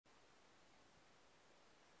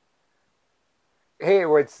Hey,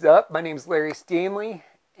 what's up? My name's Larry Stanley,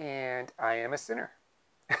 and I am a sinner.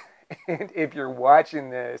 And if you're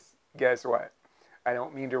watching this, guess what? I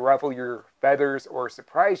don't mean to ruffle your feathers or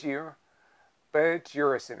surprise you, but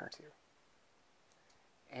you're a sinner too.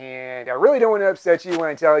 And I really don't want to upset you when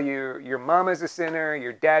I tell you your mama's a sinner,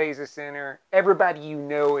 your daddy's a sinner, everybody you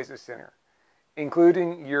know is a sinner,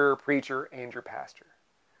 including your preacher and your pastor.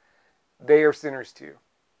 They are sinners too.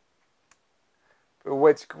 But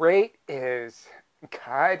what's great is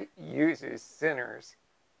God uses sinners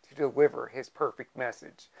to deliver his perfect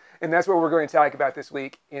message. And that's what we're going to talk about this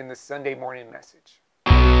week in the Sunday morning message.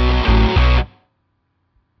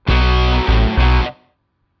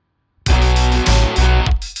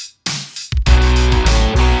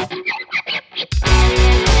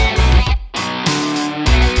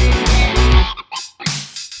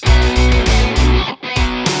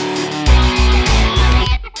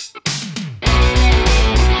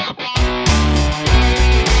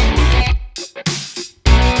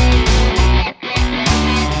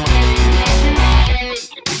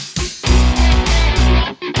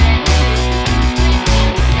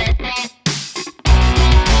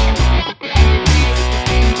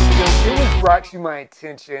 Brought to my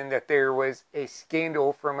attention that there was a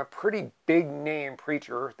scandal from a pretty big name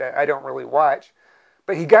preacher that I don't really watch,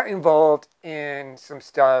 but he got involved in some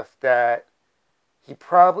stuff that he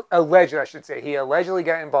he allegedly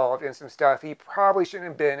got involved in some stuff he probably shouldn't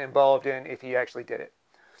have been involved in if he actually did it.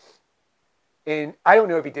 And I don't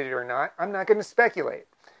know if he did it or not. I'm not going to speculate.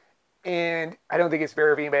 And I don't think it's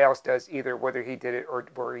fair if anybody else does either, whether he did it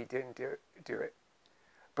or he didn't do it.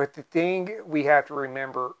 But the thing we have to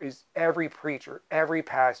remember is every preacher, every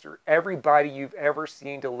pastor, everybody you've ever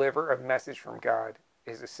seen deliver a message from God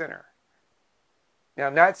is a sinner. Now,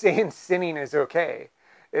 I'm not saying sinning is okay.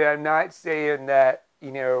 And I'm not saying that,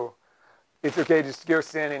 it's okay just to go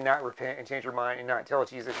sin and not repent and change your mind and not tell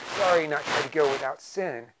Jesus you're sorry, not try to go without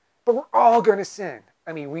sin. But we're all going to sin.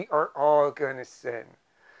 I mean, we are all going to sin.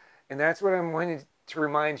 And that's what I'm wanting to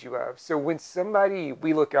remind you of. So when somebody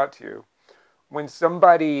we look up to, when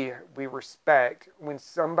somebody we respect, when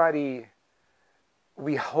somebody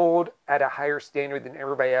we hold at a higher standard than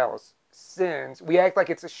everybody else sins, we act like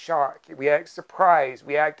it's a shock. We act surprised.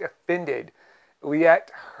 We act offended. We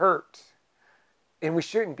act hurt. And we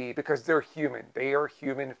shouldn't be because they're human. They are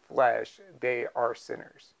human flesh. They are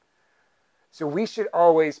sinners. So we should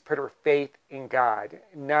always put our faith in God,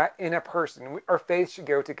 not in a person. Our faith should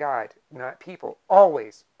go to God, not people.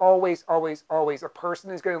 Always, always, always, always. A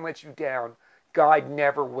person is going to let you down. God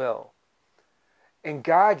never will. And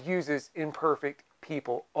God uses imperfect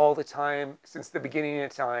people all the time. Since the beginning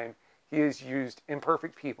of time, he has used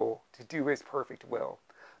imperfect people to do his perfect will.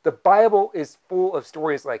 The Bible is full of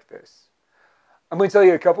stories like this. I'm going to tell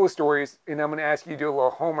you a couple of stories, and I'm going to ask you to do a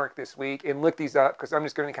little homework this week and look these up because I'm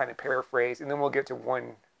just going to kind of paraphrase, and then we'll get to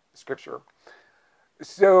one scripture.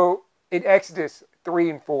 So in Exodus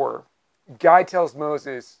 3 and 4, God tells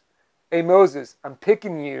Moses, "Hey Moses, I'm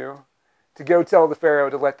picking you to go tell the Pharaoh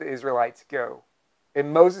to let the Israelites go."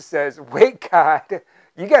 And Moses says, "Wait, God,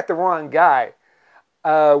 you got the wrong guy.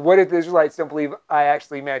 What if the Israelites don't believe I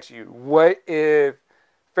actually met you? What if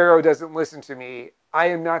Pharaoh doesn't listen to me? I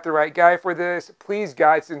am not the right guy for this. Please,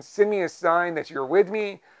 God, send me a sign that you're with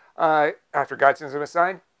me." After God sends him a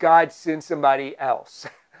sign, God sends somebody else.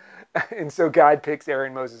 And so God picks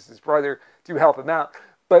Aaron, Moses' brother, to help him out.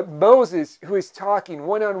 But Moses, who is talking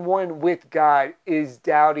one-on-one with God, is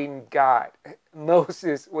doubting God.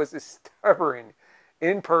 Moses was a stubborn,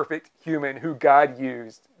 imperfect human who God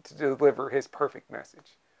used to deliver his perfect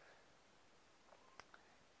message.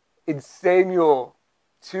 In Samuel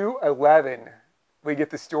 2:11, we get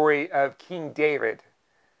the story of King David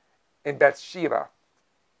and Bathsheba.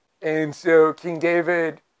 And so King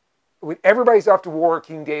David, when everybody's off to war,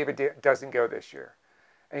 King David doesn't go this year.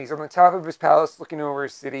 And he's on the top of his palace looking over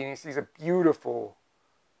his city, and he sees a beautiful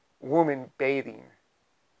woman bathing.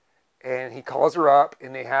 And he calls her up,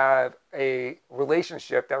 and they have a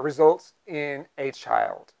relationship that results in a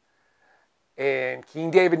child. And King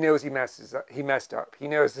David knows he messed up. He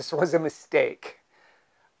knows this was a mistake.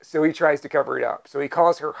 So he tries to cover it up. So he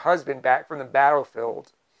calls her husband back from the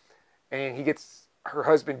battlefield, and he gets her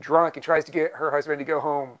husband drunk and tries to get her husband to go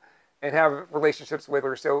home and have relationships with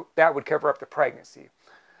her so that would cover up the pregnancy.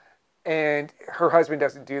 And her husband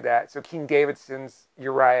doesn't do that. So King David sends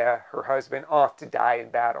Uriah, her husband, off to die in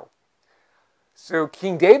battle. So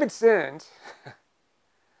King David sinned.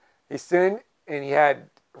 He sinned and he had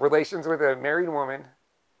relations with a married woman.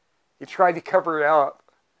 He tried to cover it up.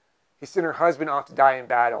 He sent her husband off to die in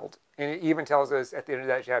battle. And it even tells us at the end of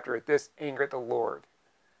that chapter, this angered the Lord.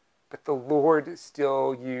 But the Lord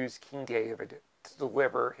still used King David to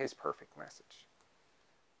deliver his perfect message.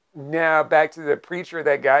 Now, back to the preacher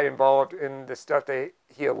that got involved in the stuff that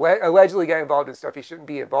he allegedly got involved in stuff he shouldn't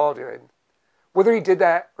be involved in. Whether he did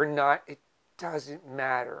that or not, it doesn't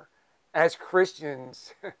matter. As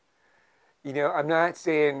Christians, I'm not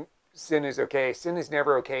saying sin is okay. Sin is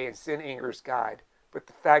never okay, and sin angers God. But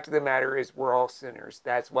the fact of the matter is we're all sinners.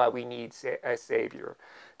 That's why we need a Savior.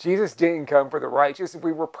 Jesus didn't come for the righteous. If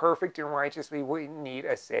we were perfect and righteous, we wouldn't need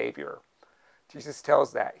a Savior. Jesus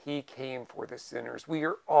tells that. He came for the sinners. We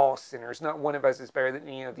are all sinners. Not one of us is better than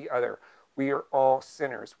any of the other. We are all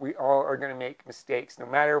sinners. We all are going to make mistakes, no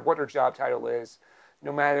matter what our job title is,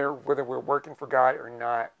 no matter whether we're working for God or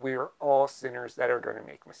not. We are all sinners that are going to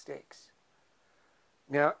make mistakes.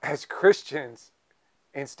 Now, as Christians,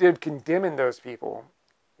 instead of condemning those people,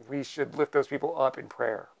 we should lift those people up in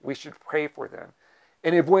prayer. We should pray for them.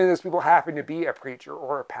 And if one of those people happen to be a preacher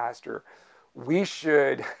or a pastor, we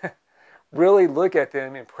should really look at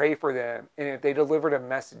them and pray for them. And if they delivered a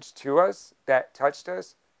message to us that touched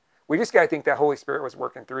us, we just got to think that Holy Spirit was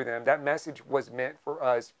working through them. That message was meant for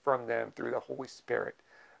us from them through the Holy Spirit.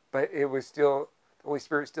 But it was still, the Holy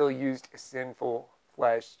Spirit still used a sinful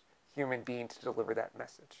flesh human being to deliver that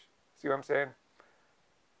message. See what I'm saying?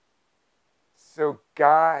 So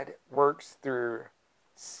God works through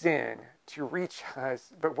sin to reach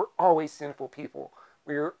us, but we're always sinful people.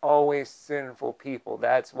 We're always sinful people.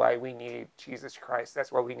 That's why we need Jesus Christ.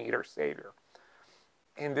 That's why we need our Savior.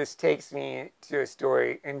 And this takes me to a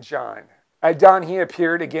story in John. At dawn, he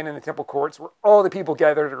appeared again in the temple courts where all the people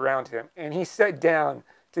gathered around him, and he sat down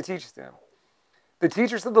to teach them. The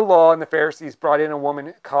teachers of the law and the Pharisees brought in a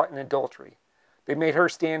woman caught in adultery. They made her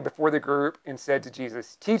stand before the group and said to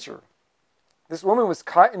Jesus, "Teacher, this woman was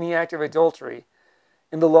caught in the act of adultery,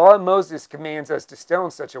 and the law of Moses commands us to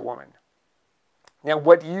stone such a woman. Now,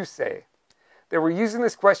 what do you say?" They were using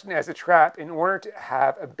this question as a trap in order to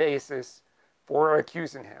have a basis for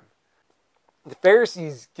accusing him. The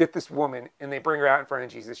Pharisees get this woman and they bring her out in front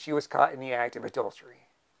of Jesus. She was caught in the act of adultery.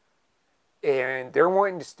 And they're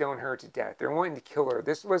wanting to stone her to death. They're wanting to kill her.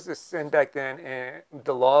 This was a sin back then, and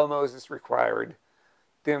the law of Moses required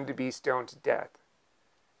them to be stoned to death.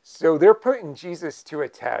 So they're putting Jesus to a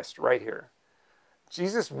test right here.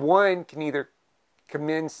 Jesus, one, can either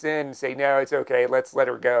commend sin and say, no, it's okay, let's let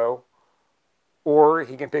her go. Or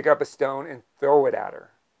he can pick up a stone and throw it at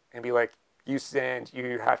her and be like, you sinned,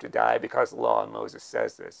 you have to die because the law of Moses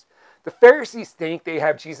says this. The Pharisees think they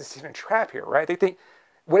have Jesus in a trap here, right? They think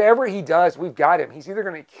whatever he does, we've got him. He's either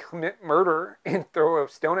going to commit murder and throw a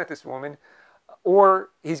stone at this woman, or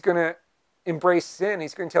he's going to embrace sin.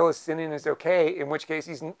 He's going to tell us sinning is okay, in which case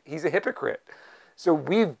he's a hypocrite. So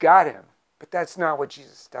we've got him. But that's not what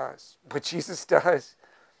Jesus does. What Jesus does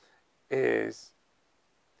is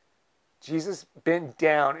Jesus bent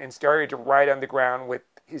down and started to write on the ground with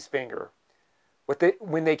his finger.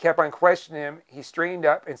 When they kept on questioning him, he straightened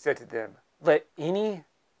up and said to them, "Let any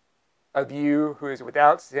of you who is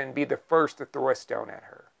without sin be the first to throw a stone at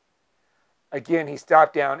her." Again, he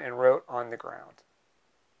stopped down and wrote on the ground.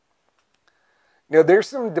 Now, there's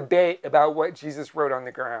some debate about what Jesus wrote on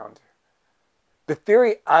the ground. The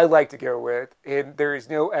theory I like to go with, and there is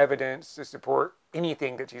no evidence to support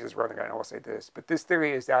anything that Jesus wrote on the ground, I will say this, but this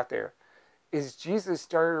theory is out there, is Jesus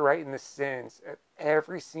started writing the sins of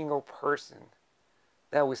every single person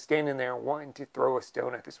that was standing there wanting to throw a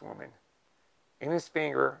stone at this woman in his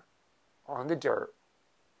finger on the dirt.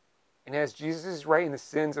 And as Jesus is writing the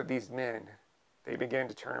sins of these men, they begin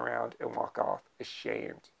to turn around and walk off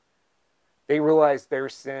ashamed. They realize their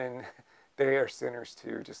sin, they are sinners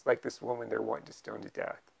too, just like this woman they're wanting to stone to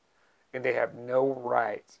death. And they have no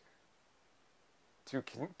right to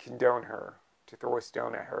condone her, to throw a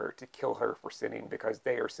stone at her, to kill her for sinning, because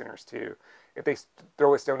they are sinners too. If they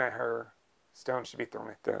throw a stone at her, stones should be thrown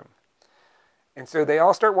at them. And so they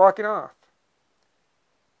all start walking off.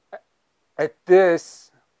 At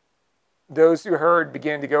this, those who heard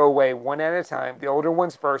began to go away one at a time, the older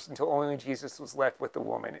ones first, until only Jesus was left with the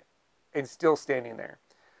woman and still standing there.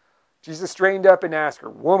 Jesus straightened up and asked her,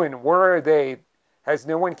 "Woman, where are they? Has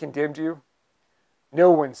no one condemned you?"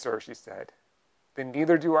 "No one, sir," she said. "Then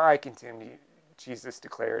neither do I condemn you," Jesus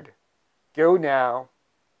declared. "Go now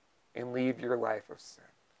and leave your life of sin."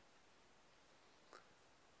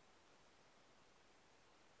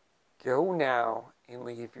 Go now and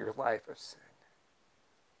leave your life of sin.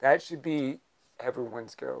 That should be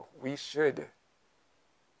everyone's go. We should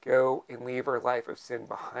go and leave our life of sin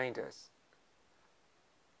behind us.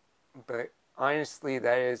 But honestly,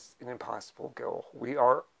 that is an impossible goal. We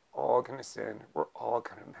are all going to sin. We're all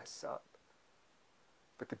going to mess up.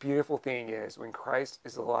 But the beautiful thing is, when Christ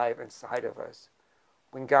is alive inside of us,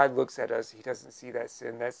 when God looks at us, he doesn't see that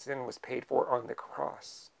sin. That sin was paid for on the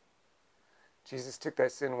cross. Jesus took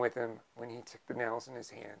that sin with him when he took the nails in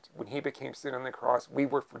his hand. When he became sin on the cross, we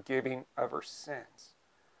were forgiving of our sins.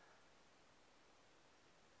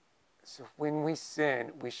 So when we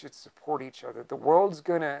sin, we should support each other. The world's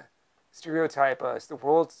going to stereotype us. The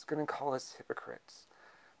world's going to call us hypocrites.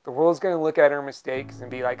 The world's going to look at our mistakes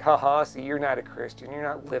and be like, haha, see, you're not a Christian. You're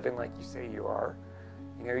not living like you say you are.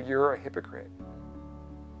 You're a hypocrite.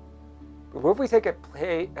 But what if we take a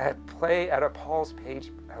play out of Paul's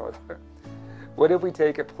page? What if we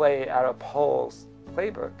take a play out of Paul's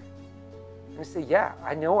playbook? And we say, yeah,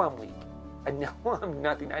 I know I'm weak. I know I'm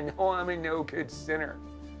nothing. I know I'm a no good sinner.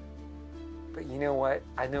 But you know what?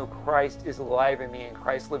 I know Christ is alive in me, and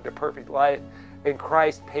Christ lived a perfect life, and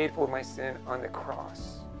Christ paid for my sin on the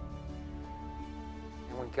cross.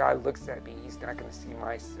 And when God looks at me, he's not going to see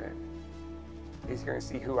my sin. He's going to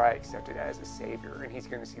see who I accepted as a Savior, and he's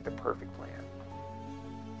going to see the perfect plan.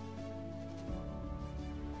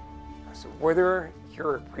 So whether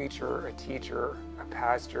you're a preacher, a teacher, a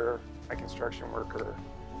pastor, a construction worker,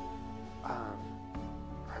 a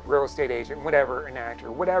real estate agent, whatever, an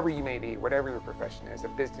actor, whatever you may be, whatever your profession is, a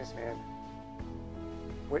businessman,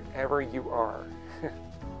 whatever you are,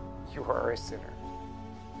 you are a sinner,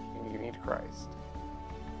 and you need Christ.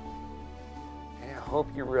 And I hope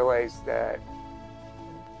you realize that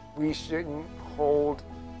we shouldn't hold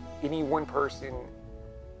any one person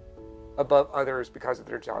above others because of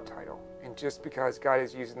their job title. And just because God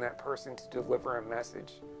is using that person to deliver a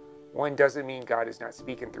message, one, doesn't mean God is not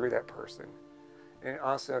speaking through that person. And it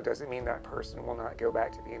also doesn't mean that person will not go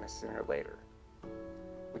back to being a sinner later.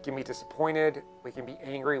 We can be disappointed, we can be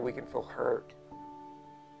angry, we can feel hurt.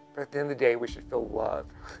 But at the end of the day, we should feel love.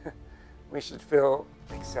 We should feel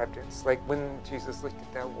acceptance. Like when Jesus looked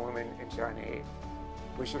at that woman in John 8,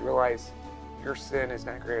 we should realize your sin is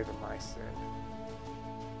not greater than my sin.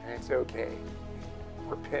 And it's okay.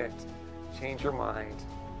 Repent. Change your mind.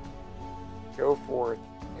 Go forth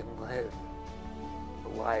and live a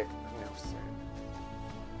life of no sin.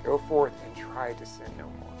 Go forth and try to sin no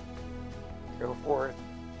more. Go forth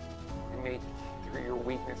and make, through your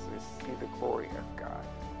weaknesses, see the glory of God.